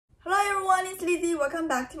everyone, it's Lizzy. Welcome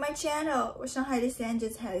back to my channel. Shanghai Disneyland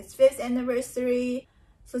just had its 5th anniversary.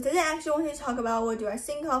 So today I actually want to talk about what do I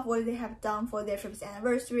think of what they have done for their 5th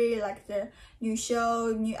anniversary, like the new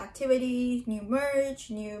show, new activities, new merch,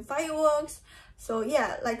 new fireworks. So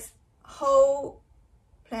yeah, like whole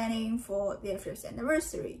planning for their 5th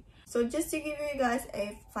anniversary. So just to give you guys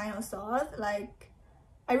a final thought, like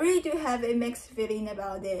I really do have a mixed feeling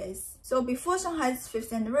about this. So before Shanghai's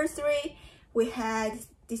 5th anniversary, we had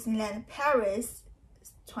Disneyland Paris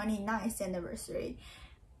 29th anniversary,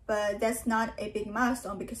 but that's not a big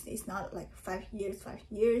milestone because it's not like 5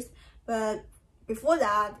 years. But before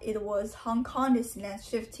that, it was Hong Kong Disneyland's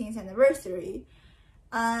 15th anniversary,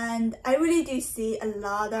 and I really do see a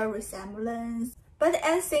lot of resemblance. But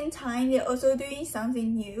at the same time, they're also doing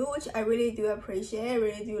something new, which I really do appreciate,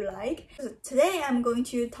 really do like. So today, I'm going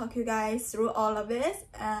to talk you guys through all of it,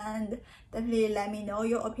 and definitely let me know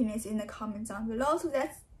your opinions in the comments down below. So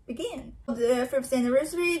let's begin. The 5th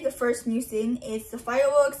anniversary, the first new thing is the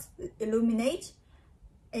fireworks illuminate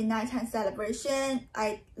a nighttime celebration.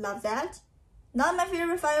 I love that. Not my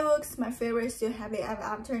favorite fireworks. My favorite is still Happily Ever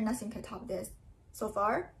After. Nothing can top this so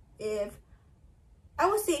far. I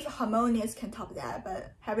will see if Harmonious can top that,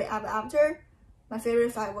 but Happily Ever After, my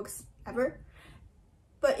favorite fireworks ever.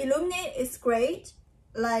 But Illuminate is great.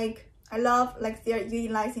 Like I love like they're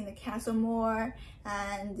utilizing the castle more,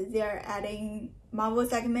 and they're adding Marvel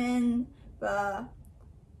segment, but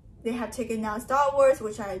they have taken out Star Wars,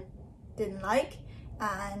 which I didn't like,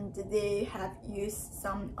 and they have used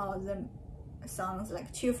some of the songs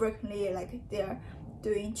like too frequently, like they're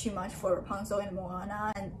doing too much for Rapunzel and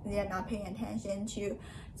Moana, and they're not paying attention to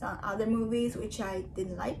some other movies, which I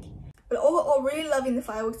didn't like. But overall, really loving the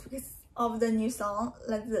fireworks because of the new song,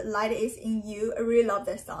 like the Light Is In You. I really love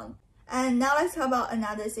that song. And now let's talk about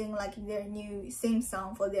another thing, like their new theme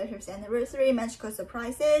song for their 5th anniversary, Magical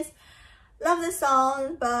Surprises. Love the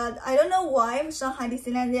song, but I don't know why for Shanghai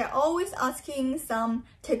Disneyland, they're always asking some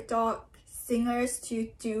TikTok singers to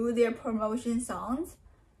do their promotion songs.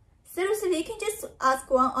 Seriously, you can just ask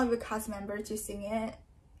one of your cast members to sing it.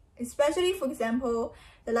 Especially, for example,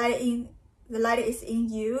 the Light Is In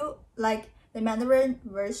You, like the Mandarin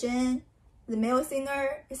version, the male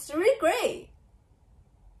singer, it's really great.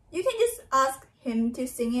 You can just ask him to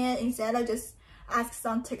sing it instead of just ask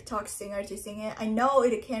some TikTok singer to sing it. I know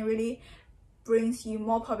it can really brings you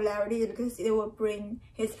more popularity because it will bring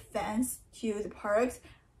his fans to the parks,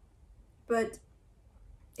 but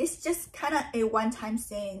it's just kind of a one-time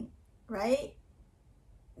thing, right?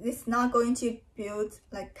 It's not going to build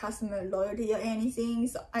like customer loyalty or anything.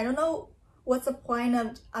 So I don't know what's the point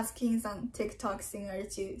of asking some TikTok singer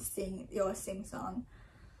to sing your theme song.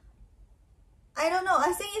 I don't know.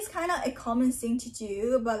 I think it's kind of a common thing to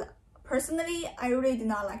do, but personally, I really do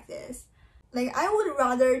not like this. Like I would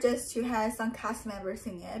rather just to have some cast members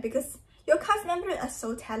sing it because your cast members are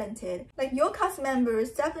so talented. Like your cast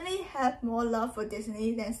members definitely have more love for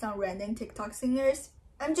Disney than some random TikTok singers.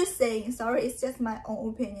 I'm just saying, sorry, it's just my own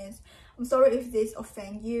opinions. I'm sorry if this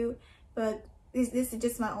offend you, but this is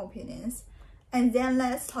just my own opinions. And then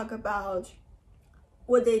let's talk about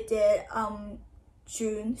what they did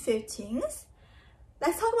June 15th.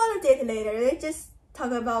 Let's talk about the date later. Let's just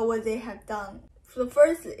talk about what they have done. So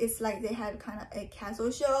first, it's like they have kind of a castle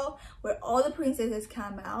show where all the princesses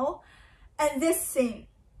come out. And this thing,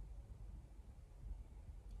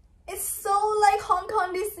 it's so like Hong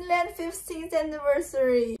Kong Disneyland 15th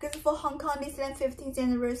anniversary. Because for Hong Kong Disneyland 15th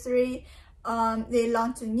anniversary, they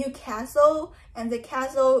launched a new castle, and the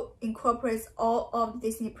castle incorporates all of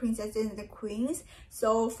Disney princesses and the queens.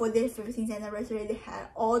 So for their 15th anniversary, they had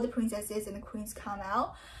all the princesses and the queens come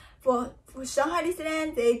out. For Shanghai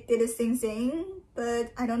Disneyland, they did the same thing,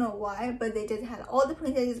 but I don't know why, but they just had all the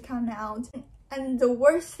princesses come out. And the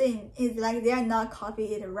worst thing is like they are not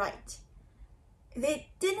copying it right. They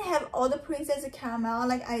didn't have all the princesses come out.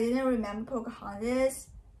 Like I didn't remember Pocahontas.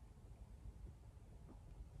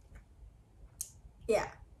 Yeah.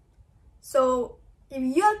 So if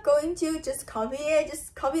you are going to just copy it,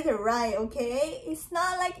 just copy it right, okay? It's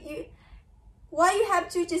not like you. Why you have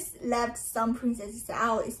to just left some princesses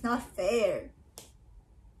out? It's not fair.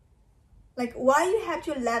 Like why you have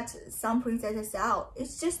to left some princesses out?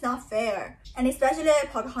 It's just not fair. And especially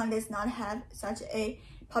Pocahontas not have such a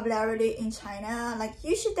popularity in China. Like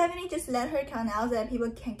you should definitely just let her come out so that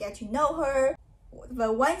people can get to know her.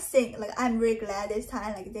 But one thing, like I'm really glad this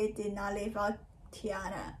time, like they did not leave out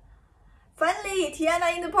Tiana. Finally,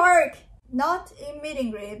 Tiana in the park. Not in meet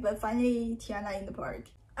and greet, but finally Tiana in the park.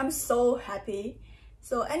 I'm so happy.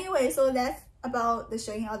 So anyway, so that's about the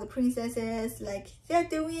showing out the princesses. Like they're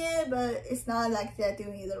doing it, but it's not like they're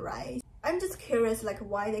doing it right. I'm just curious, like,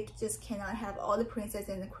 why they just cannot have all the princess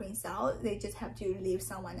and the queens out. They just have to leave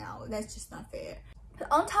someone out. That's just not fair. But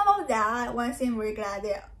on top of that, one thing I'm really glad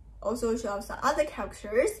they also show some other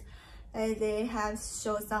characters. They have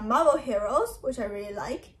shown some Marvel heroes, which I really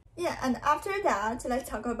like. Yeah, and after that, let's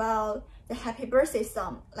talk about the happy birthday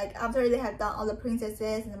song. Like, after they have done all the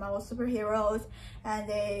princesses and the Marvel superheroes, and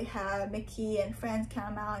they have Mickey and friends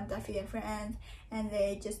come out, and Duffy and friends, and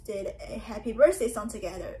they just did a happy birthday song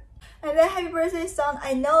together. And that happy birthday song,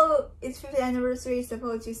 I know it's 50th anniversary,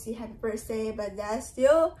 supposed to see happy birthday, but that's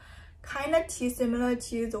still kind of too similar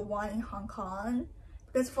to the one in Hong Kong.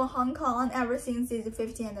 Because for Hong Kong, ever since it's the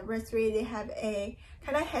 50th anniversary, they have a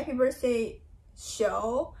kind of happy birthday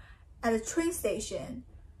show at the train station.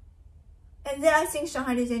 And then I think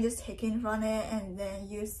Shanghai Disneyland just taken from it and then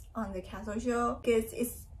used on the castle show. Because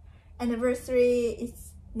it's anniversary, it's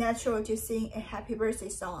natural to sing a happy birthday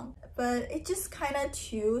song. But it's just kind of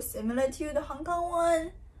too similar to the Hong Kong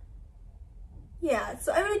one. Yeah,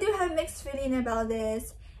 so I really do have mixed feeling about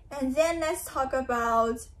this. And then let's talk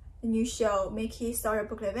about the new show, Mickey's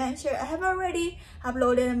Storybook Adventure. I have already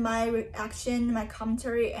uploaded my reaction, my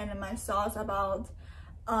commentary, and my thoughts about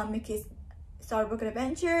Mickey's Storybook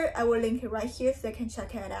Adventure. I will link it right here so you can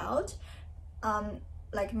check it out.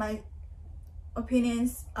 Like my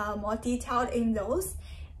opinions more detailed in those.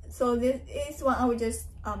 So this is one I will just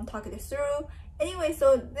talk this through. Anyway,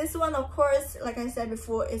 so this one, of course, like I said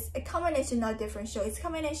before, is a combination of different shows. It's a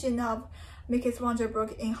combination of Mickey's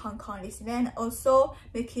Wonderbook in Hong Kong Disneyland, also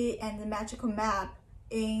Mickey and the Magical Map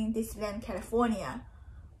in Disneyland, California.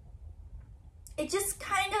 It's just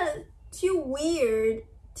kind of too weird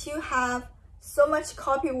to have so much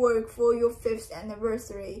copy work for your 5th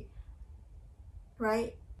anniversary,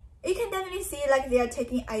 right? You can definitely see like they are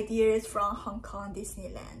taking ideas from Hong Kong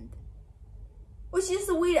Disneyland, which is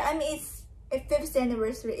weird. I mean, it's a 5th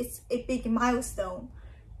anniversary, it's a big milestone,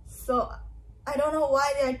 so I don't know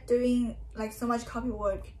why they're doing like so much copy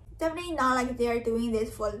work. Definitely not like they're doing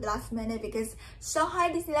this for the last minute, because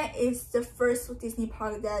Shanghai Disneyland is the first Disney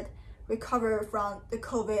park that recovered from the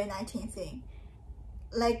COVID-19 thing.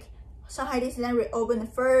 Like, Shanghai Disneyland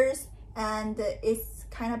reopened first and it's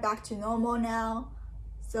kind of back to normal now.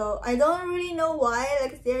 So I don't really know why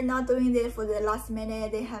like they're not doing this for the last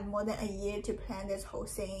minute. They have more than a year to plan this whole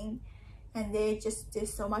thing and they just did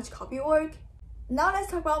so much copy work. Now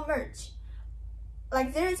let's talk about merch.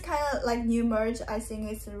 Like, there is kind of like new merch. I think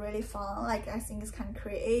it's really fun. Like, I think it's kind of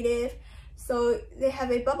creative. So they have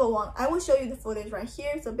a bubble wand. I will show you the footage right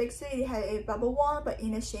here. So basically they have a bubble wand but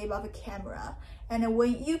in the shape of a camera, and then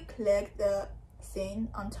when you click the thing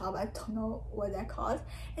on top, I don't know what that called.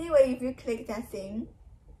 Anyway, if you click that thing,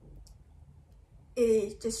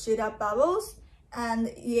 it just shoot up bubbles, and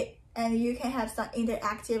you can have some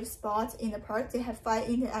interactive spots in the park. They have 5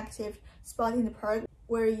 interactive spots in the park.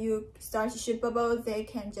 Where you start to shoot bubbles, they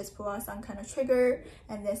can just pull out some kind of trigger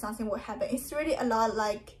and then something will happen. It's really a lot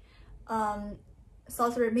like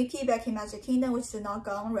Sorcerer Mickey back in Magic Kingdom, which is not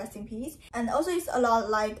gone, rest in peace. And also it's a lot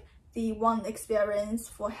like the one experience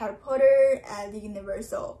for Harry Potter at the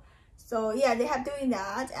Universal. So yeah, they have doing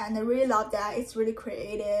that and I really love that. It's really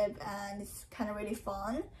creative and it's kind of really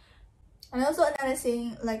fun. And also another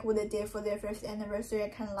thing like what they did for their 5th anniversary I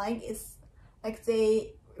kind of like is like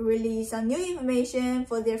they release some new information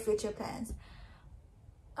for their future plans.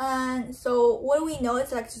 And so what we know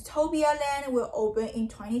is like Zootopia Land will open in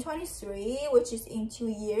 2023, which is in 2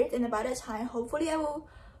 years, and by that time hopefully I will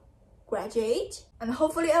graduate and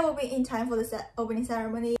hopefully I will be in time for the opening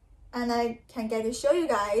ceremony and I can get to show you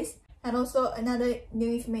guys. And also another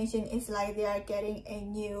new information is like they are getting a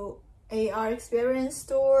new AR experience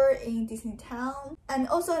store in Disney Town. And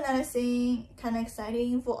also another thing kind of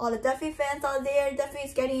exciting for all the Duffy fans out there, Duffy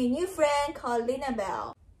is getting a new friend called Lina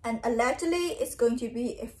Bell, and allegedly it's going to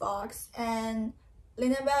be a fox, and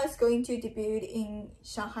Lina Bell is going to debut in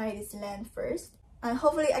Shanghai Disneyland first, and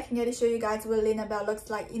hopefully I can get to show you guys what Lina Bell looks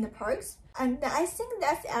like in the parks. And I think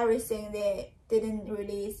that's everything. They didn't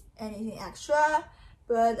release anything extra,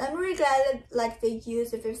 but I'm really glad that like they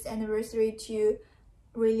used the 5th anniversary to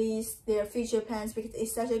release their future plans, because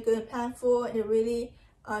it's such a good platform. It really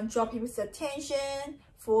draw people's attention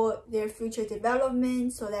for their future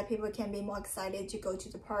development so that people can be more excited to go to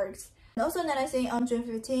the parks. And also another thing, on June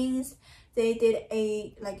 15th they did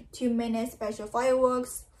a like 2-minute special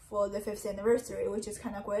fireworks for the 5th anniversary, which is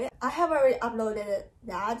kind of great. I have already uploaded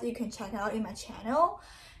that, you can check out in my channel.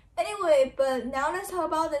 Anyway, but now let's talk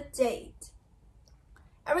about the date.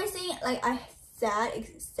 Everything like I said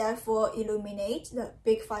except for Illuminate, the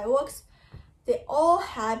big fireworks, they all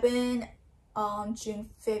happen on June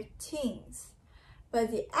 15th. But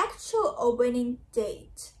the actual opening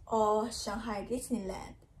date or Shanghai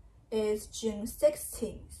Disneyland is June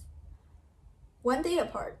 16th, one day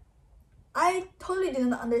apart. I totally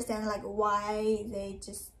didn't understand like why they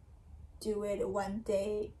just do it one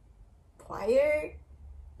day prior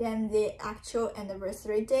than the actual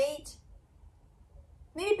anniversary date.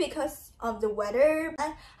 Maybe because of the weather.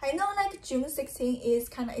 I know like June 16th is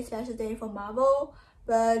kind of a special day for Marvel,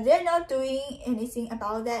 but they're not doing anything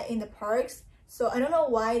about that in the parks. So I don't know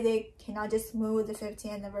why they cannot just move the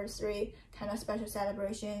 50th anniversary kind of special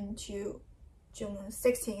celebration to June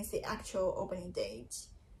 16th, the actual opening date.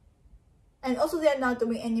 And also they're not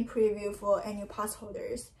doing any preview for annual pass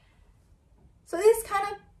holders. So it's kind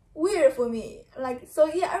of weird for me. Like, so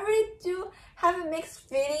yeah, I really do have a mixed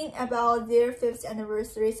feeling about their 5th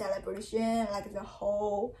anniversary celebration, like the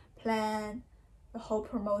whole plan, the whole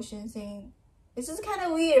promotion thing. It's just kind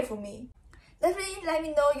of weird for me. Definitely let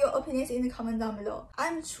me know your opinions in the comment down below.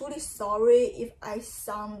 I'm truly sorry if I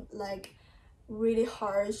sound like really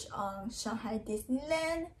harsh on Shanghai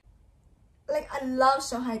Disneyland. Like, I love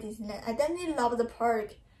Shanghai Disneyland. I definitely love the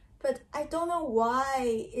park, but I don't know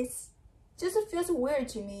why it's just feels weird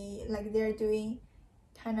to me. Like they're doing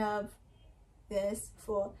kind of this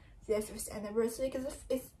for their 5th anniversary because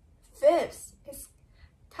it's 5th. It's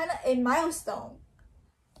kind of a milestone.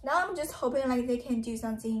 Now I'm just hoping like they can do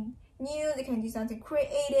something new, they can do something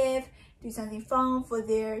creative, do something fun for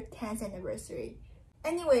their 10th anniversary.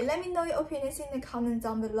 Anyway, let me know your opinions in the comments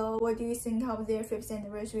down below. What do you think of their 5th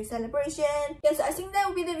anniversary celebration? Yes, I think that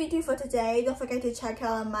will be the video for today. Don't forget to check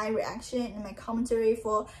out my reaction and my commentary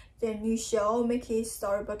for the new show, Mickey's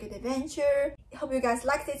Storybook Adventure. Hope you guys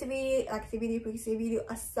like this video. Like the video, please give the video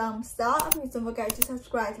a thumbs up. Please don't forget to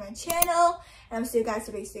subscribe to my channel. And I'll see you guys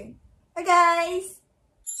very soon. Bye guys!